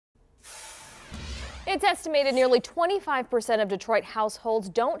It's estimated nearly 25% of Detroit households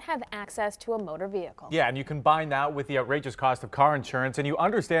don't have access to a motor vehicle. Yeah, and you combine that with the outrageous cost of car insurance, and you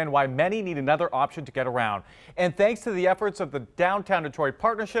understand why many need another option to get around. And thanks to the efforts of the Downtown Detroit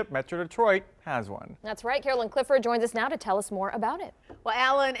Partnership, Metro Detroit has one. That's right. Carolyn Clifford joins us now to tell us more about it. Well,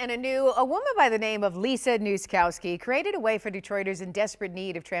 Alan, and a woman by the name of Lisa Nuszkowski created a way for Detroiters in desperate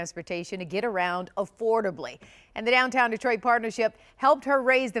need of transportation to get around affordably. And the Downtown Detroit Partnership helped her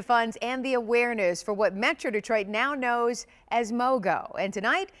raise the funds and the awareness for what Metro Detroit now knows as MoGo. And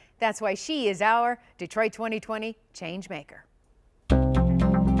tonight, that's why she is our Detroit 2020 Changemaker.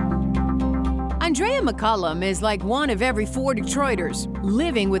 Andrea McCullum is like one of every 4 Detroiters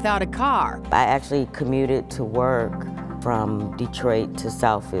living without a car. I actually commuted to work from Detroit to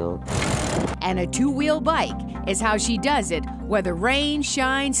Southfield. And a 2-wheel bike is how she does it, whether rain,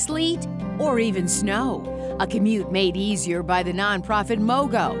 shine, sleet, or even snow. A commute made easier by the nonprofit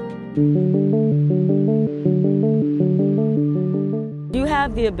MoGo. You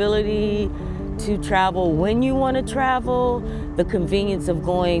have the ability to travel when you want to travel, the convenience of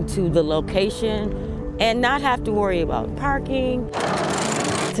going to the location, and not have to worry about parking.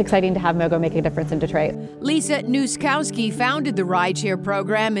 It's exciting to have MoGo make a difference in Detroit. Lisa Nuszkowski founded the rideshare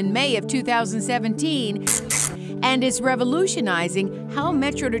program in May of 2017, and it's revolutionizing how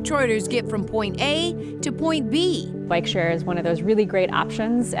Metro Detroiters get from point A to point B. Bike share is one of those really great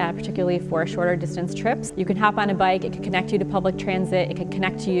options, particularly for shorter distance trips. You can hop on a bike, it can connect you to public transit, it can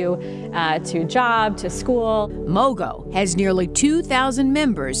connect you to job, to school. MoGo has nearly 2,000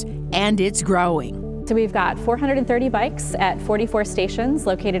 members, and it's growing. So we've got 430 bikes at 44 stations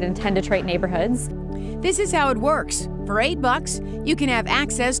located in 10 Detroit neighborhoods. This is how it works. For $8, you can have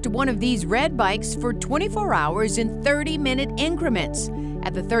access to one of these red bikes for 24 hours in 30-minute increments.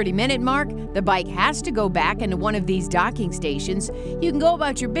 At the 30-minute mark, the bike has to go back into one of these docking stations. You can go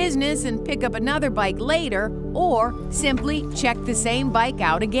about your business and pick up another bike later, or simply check the same bike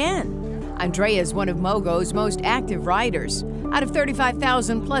out again. Andrea is one of MoGo's most active riders. Out of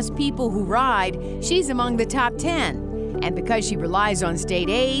 35,000 plus people who ride, she's among the top 10. And because she relies on state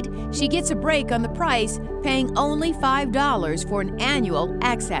aid, she gets a break on the price, paying only $5 for an annual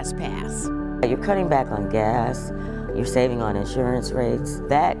access pass. You're cutting back on gas, you're saving on insurance rates.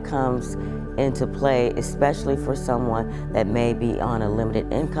 That comes into play, especially for someone that may be on a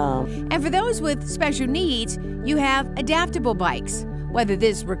limited income. And for those with special needs, you have adaptable bikes. Whether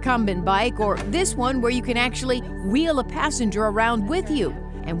this recumbent bike or this one where you can actually wheel a passenger around with you.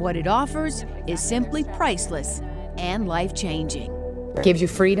 And what it offers is simply priceless and life-changing. Gives you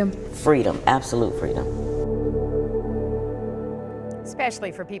freedom? Freedom, absolute freedom.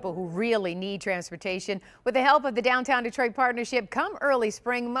 Especially for people who really need transportation. With the help of the Downtown Detroit Partnership, come early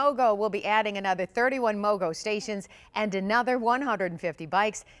spring, MoGo will be adding another 31 MoGo stations and another 150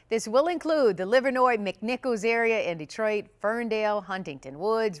 bikes. This will include the Livernois McNichols area in Detroit, Ferndale, Huntington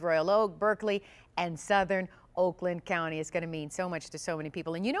Woods, Royal Oak, Berkeley, and Southern Oakland County. It's going to mean so much to so many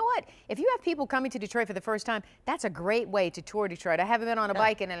people. And you know what? If you have people coming to Detroit for the first time, that's a great way to tour Detroit. I haven't been on a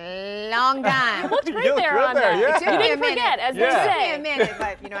bike in a long time. You looked great there on that. Yeah. You didn't forget, as they say. It took me a minute,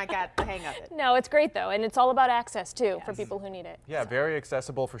 but you know, I got the hang of it. No, it's great though, and it's all about access too for people who need it. Yeah, very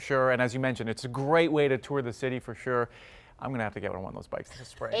accessible for sure. And as you mentioned, it's a great way to tour the city for sure. I'm going to have to get one of those bikes this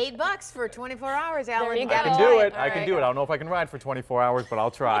spring. $8 for 24 hours, Alan. There you go. I can do it. I can do it. I don't know if I can ride for 24 hours, but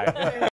I'll try.